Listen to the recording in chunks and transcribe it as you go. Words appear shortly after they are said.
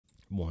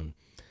one.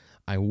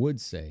 I would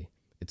say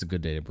it's a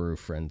good day to brew,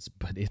 friends,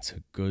 but it's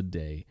a good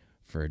day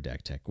for a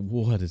deck tech.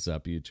 What is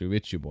up, YouTube?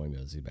 It's your boy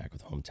Milllzy back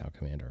with Hometown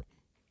Commander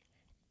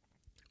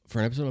for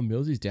an episode of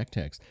Millzy's Deck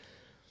Techs.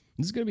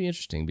 This is going to be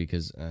interesting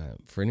because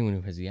for anyone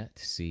who has yet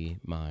to see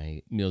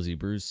my Millzy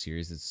Brews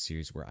series, it's a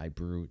series where I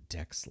brew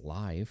decks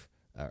live.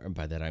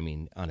 By that I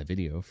mean on a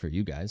video for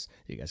you guys.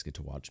 You guys get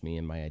to watch me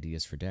and my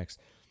ideas for decks.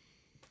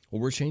 Well,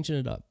 we're changing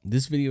it up.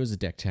 This video is a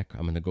deck tech.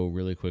 I'm going to go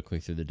really quickly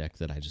through the deck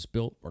that I just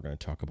built. We're going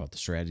to talk about the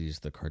strategies,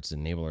 the cards that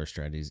enable our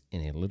strategies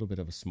in a little bit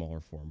of a smaller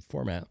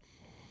format.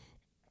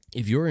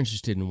 If you're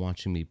interested in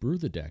watching me brew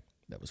the deck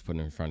that was put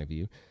in front of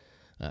you,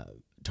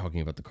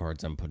 talking about the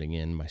cards I'm putting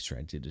in, my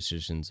strategy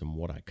decisions, and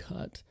what I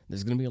cut,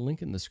 there's going to be a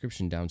link in the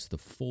description down to the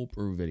full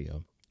brew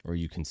video where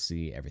you can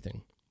see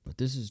everything. But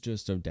this is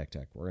just a deck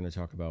tech. We're going to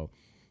talk about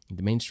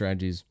the main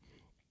strategies,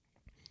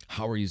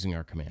 how we're using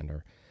our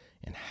commander,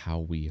 and how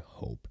we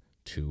hope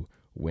to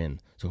win.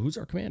 So who's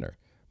our commander?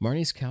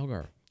 Marneus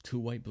Calgar, 2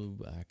 white, blue,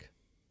 black.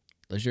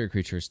 Legendary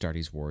creature,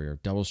 Stardy's warrior,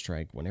 double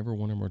strike. Whenever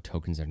one or more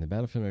tokens are in the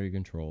battlefield under your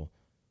control,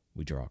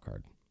 we draw a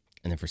card.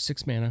 And then for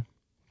 6 mana,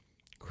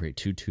 create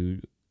two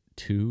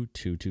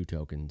 2/2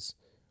 tokens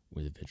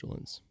with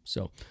vigilance.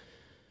 So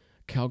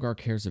Calgar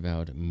cares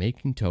about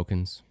making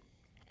tokens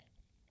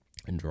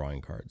and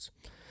drawing cards.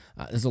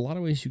 There's a lot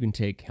of ways you can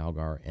take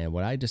Calgar, and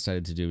what I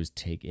decided to do is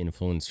take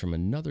influence from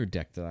another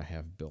deck that I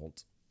have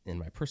built in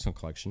my personal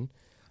collection,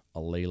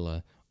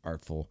 Alayla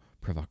Artful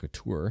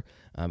Provocateur.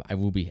 I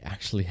will be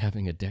actually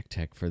having a deck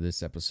tech for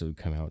this episode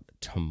come out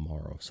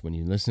tomorrow. So when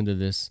you listen to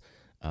this,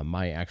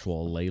 my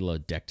actual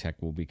Alayla deck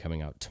tech will be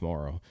coming out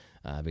tomorrow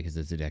because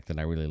it's a deck that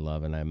I really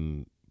love, and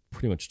I'm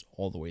pretty much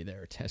all the way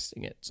there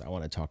testing it. So I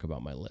want to talk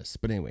about my list.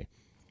 But anyway,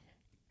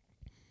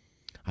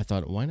 I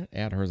thought, why not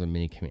add her as a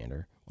mini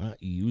commander? Why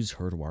not use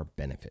her to our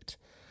benefit?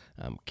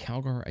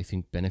 Calgar, I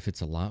think,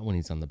 benefits a lot when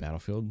he's on the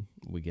battlefield.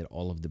 We get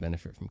all of the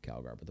benefit from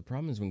Calgar. But the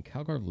problem is when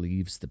Calgar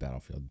leaves the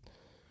battlefield,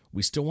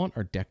 we still want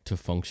our deck to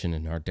function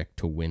and our deck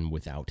to win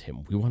without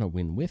him. We want to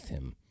win with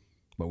him,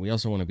 but we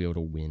also want to be able to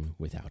win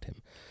without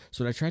him.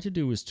 So what I tried to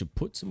do is to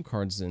put some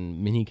cards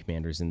and mini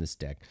commanders in this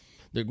deck.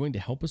 They're going to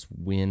help us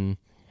win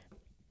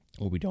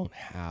when we don't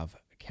have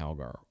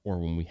Calgar, or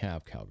when we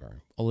have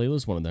Calgar.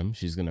 Alayla's one of them.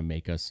 She's going to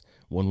make us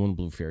 1/1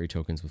 blue fairy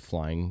tokens with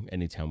flying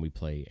anytime we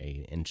play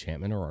a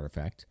enchantment or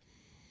artifact.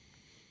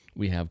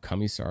 We have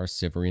Commissar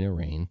Severina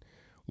Rain,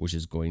 which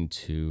is going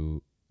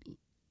to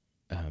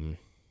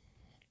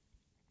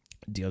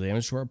deal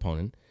damage to our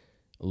opponent,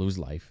 lose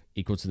life,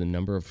 equal to the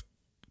number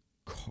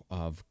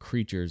of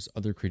creatures,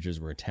 other creatures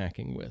we're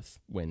attacking with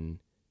when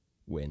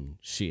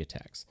she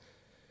attacks.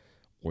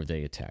 Or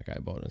they attack, I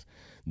bonus.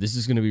 This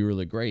is going to be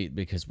really great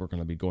because we're going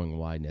to be going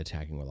wide and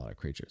attacking a lot of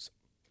creatures.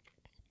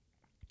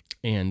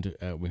 And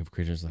we have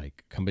creatures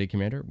like Company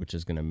Commander, which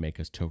is going to make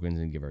us tokens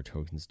and give our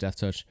tokens Death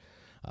Touch.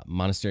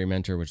 Monastery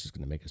Mentor, which is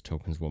going to make us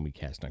tokens when we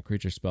cast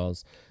non-creature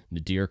spells.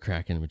 Nadir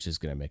Kraken, which is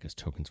going to make us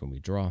tokens when we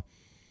draw.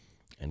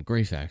 And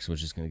Greyfax,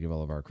 which is going to give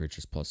all of our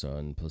creatures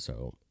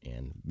 +0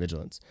 and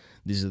Vigilance.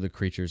 These are the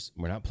creatures.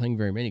 We're not playing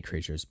very many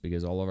creatures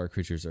because all of our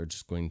creatures are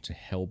just going to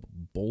help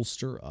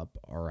bolster up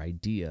our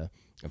idea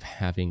of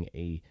having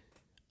a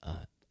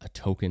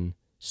token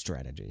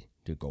strategy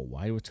to go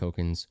wide with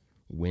tokens,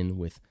 win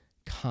with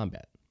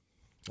combat.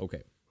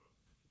 Okay.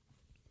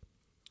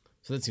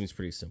 So that seems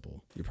pretty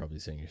simple. You're probably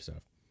saying to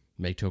yourself,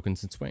 make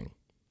tokens and swing.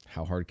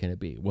 How hard can it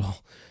be?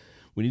 Well,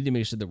 we need to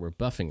make sure that we're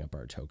buffing up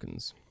our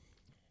tokens.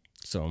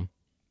 So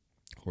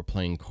we're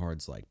playing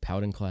cards like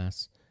Paladin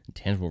Class,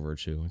 Intangible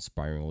Virtue,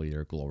 Inspiring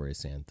Leader,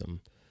 Glorious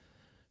Anthem,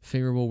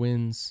 Favorable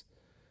Winds.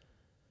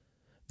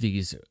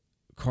 These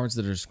cards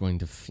that are just going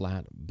to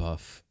flat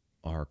buff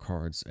our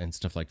cards, and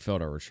stuff like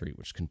Feldar Retreat,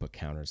 which can put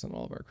counters on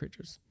all of our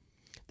creatures.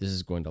 This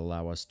is going to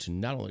allow us to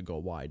not only go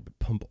wide, but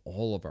pump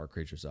all of our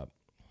creatures up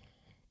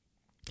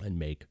and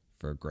make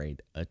for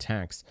great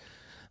attacks.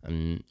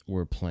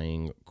 We're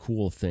playing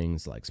cool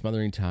things like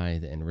Smothering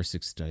Tithe and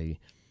Ristic Study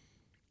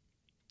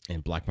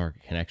and Black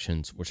Market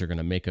Connections, which are going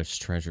to make us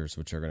treasures,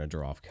 which are going to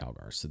draw off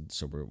Calgar.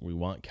 So we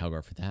want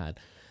Calgar for that.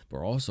 But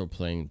we're also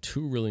playing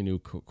 2 really new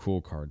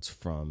cool cards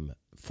from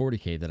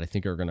 40k that I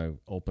think are going to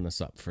open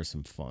us up for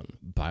some fun.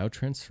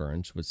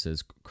 Biotransference, which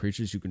says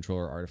creatures you control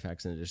are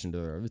artifacts in addition to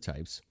their other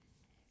types.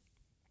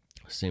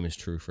 Same is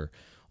true for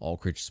all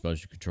creature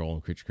spells you control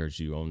and creature cards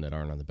you own that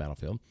aren't on the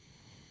battlefield.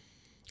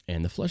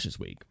 And the Flesh is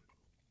Weak,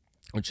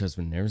 which says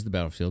when there's the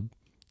battlefield,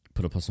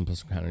 put a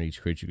 +1/+1 counter on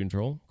each creature you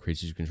control.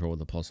 Creatures you control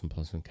with a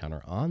 +1/+1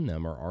 counter on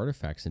them are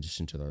artifacts in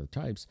addition to their other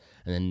types.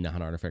 And then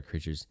non-artifact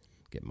creatures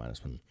get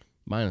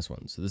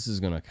 -1/-1. So this is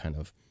going to kind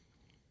of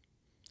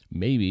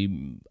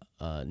maybe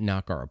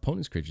knock our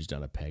opponent's creatures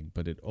down a peg,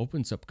 but it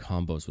opens up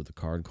combos with a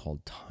card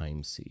called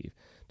Time Sieve.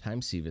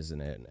 Time Sieve is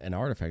an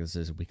artifact that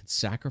says we can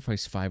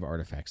sacrifice 5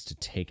 artifacts to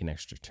take an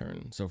extra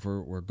turn. So if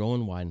we're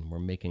going wide and we're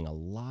making a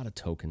lot of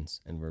tokens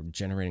and we're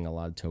generating a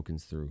lot of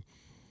tokens through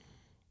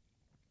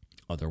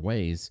other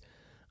ways,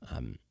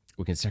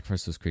 we can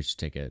sacrifice those creatures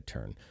to take a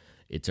turn.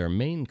 It's our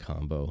main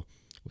combo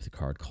with a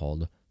card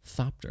called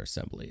Thopter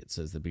Assembly. It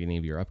says the beginning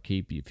of your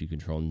upkeep, if you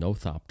control no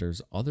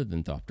Thopters other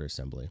than Thopter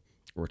Assembly,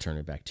 return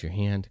it back to your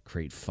hand.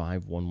 Create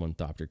 5 1/1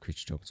 Thopter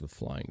creature tokens with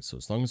flying. So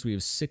as long as we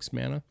have 6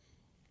 mana,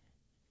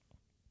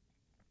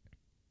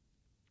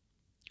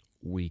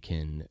 we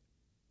can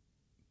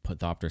put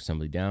Thopter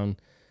Assembly down,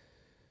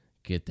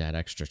 get that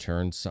extra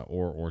turn,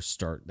 or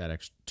start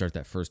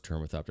that first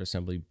turn with Thopter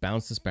Assembly,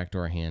 bounce this back to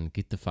our hand,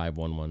 get the 5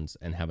 1/1s,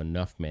 and have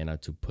enough mana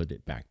to put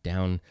it back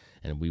down,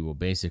 and we will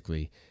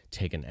basically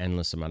take an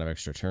endless amount of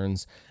extra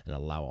turns and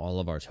allow all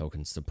of our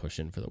tokens to push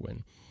in for the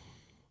win.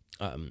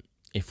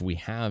 If we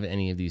have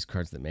any of these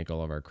cards that make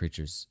all of our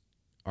creatures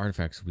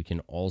artifacts, we can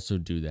also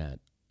do that,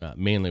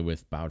 mainly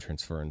with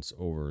Biotransference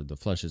over the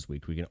Flesh's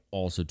Week. We can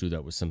also do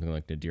that with something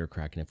like Nadir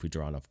Kraken if we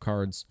draw enough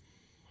cards,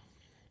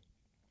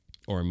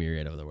 or a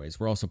myriad of other ways.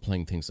 We're also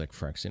playing things like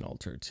Phyrexian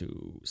Altar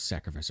to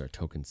sacrifice our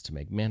tokens to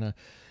make mana,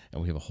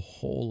 and we have a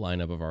whole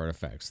lineup of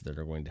artifacts that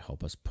are going to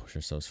help us push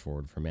ourselves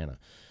forward for mana.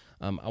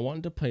 I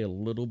wanted to play a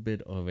little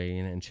bit of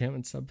an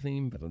enchantment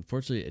sub-theme, but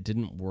unfortunately it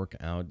didn't work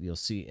out. You'll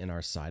see in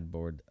our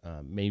sideboard,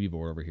 maybe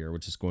board over here,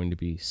 which is going to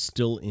be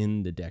still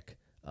in the deck,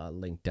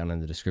 link down in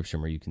the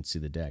description where you can see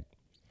the deck.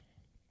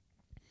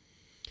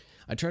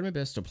 I tried my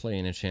best to play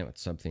an enchantment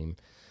sub-theme,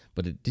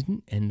 but it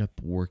didn't end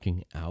up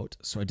working out,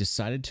 so I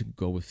decided to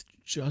go with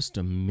just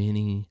a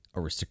mini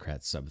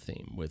Aristocrat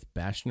sub-theme with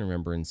Bastion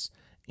Remembrance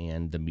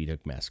and the Meadow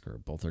Massacre.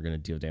 Both are going to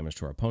deal damage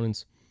to our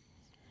opponents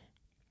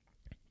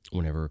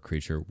whenever a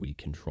creature we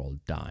control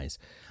dies.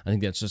 I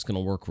think that's just going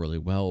to work really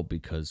well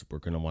because we're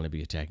going to want to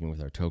be attacking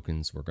with our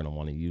tokens. We're going to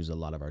want to use a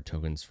lot of our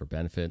tokens for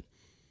benefit.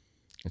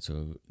 And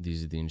so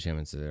these are the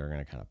enchantments that are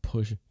going to kind of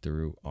push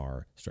through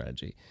our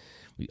strategy.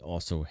 We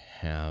also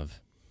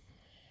have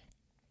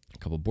a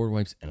couple board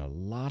wipes and a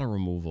lot of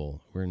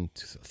removal. We're in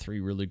 3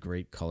 really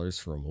great colors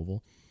for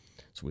removal.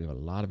 So we have a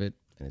lot of it,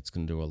 and it's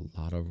going to do a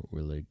lot of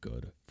really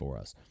good for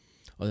us.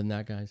 Other than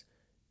that, guys,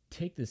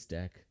 take this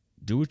deck,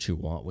 do what you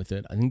want with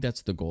it. I think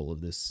that's the goal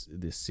of this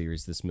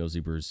series, this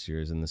Milllzy Brews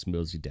series, and this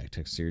Milllzy Deck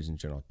Tech series in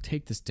general.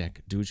 Take this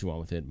deck, do what you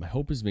want with it. My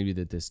hope is maybe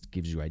that this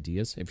gives you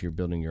ideas if you're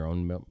building your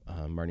own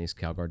Marneus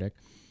Calgar deck.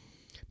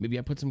 Maybe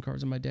I put some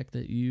cards in my deck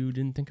that you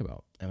didn't think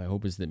about. And my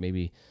hope is that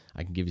maybe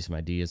I can give you some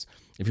ideas.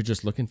 If you're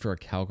just looking for a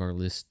Calgar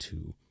list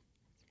to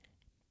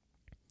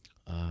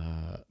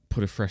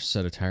put a fresh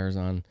set of tires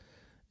on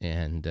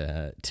and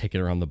take it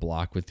around the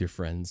block with your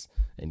friends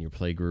and your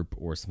play group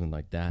or something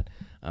like that,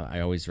 I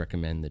always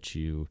recommend that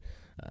you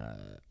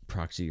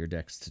proxy your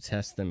decks to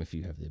test them if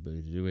you have the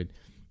ability to do it.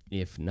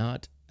 If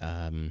not,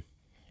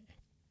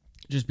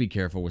 just be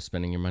careful with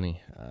spending your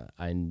money.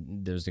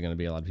 There's going to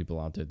be a lot of people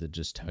out there that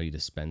just tell you to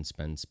spend.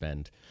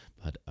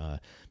 But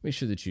make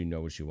sure that you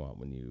know what you want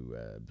when you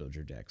build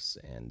your decks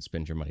and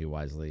spend your money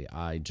wisely.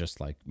 I,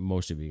 just like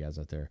most of you guys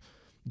out there,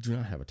 do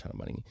not have a ton of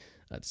money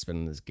to spend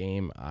in this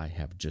game. I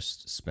have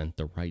just spent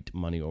the right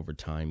money over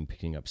time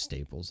picking up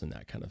staples and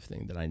that kind of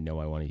thing that I know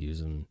I want to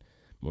use in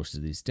most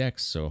of these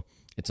decks. So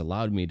it's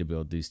allowed me to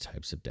build these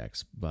types of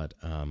decks. But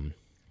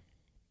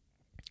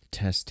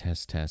test,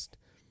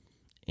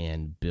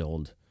 and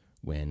build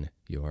when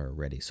you're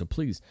ready. So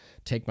please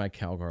take my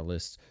Calgar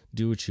list,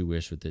 do what you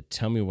wish with it.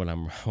 Tell me what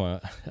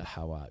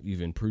how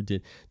you've improved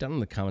it down in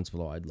the comments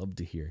below. I'd love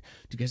to hear.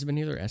 Do you guys have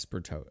any other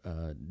Esper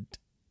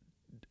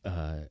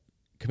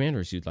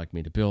commanders you'd like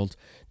me to build?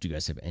 Do you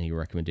guys have any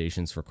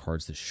recommendations for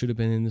cards that should have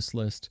been in this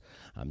list?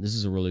 This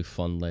is a really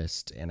fun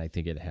list, and I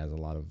think it has a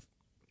lot of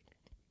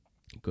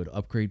good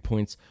upgrade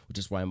points, which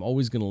is why I'm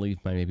always going to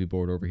leave my maybe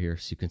board over here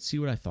so you can see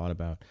what I thought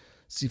about.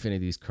 See if any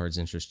of these cards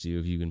interest you,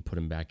 if you can put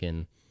them back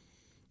in.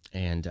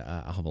 And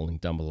I'll have a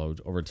link down below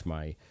over to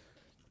my,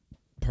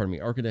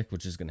 Archideck,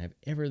 which is going to have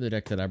every other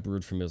deck that I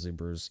brewed for Milllzy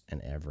Brews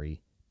and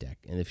every deck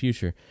in the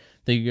future.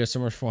 Thank you guys so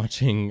much for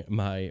watching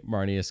my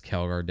Marneus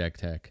Calgar deck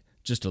tech.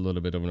 Just a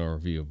little bit of an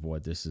overview of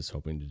what this is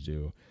hoping to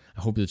do.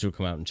 I hope that you'll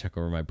come out and check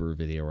over my brew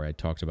video where I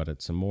talked about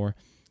it some more.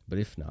 But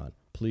if not,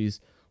 please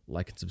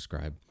like and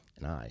subscribe,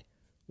 and I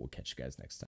will catch you guys next time.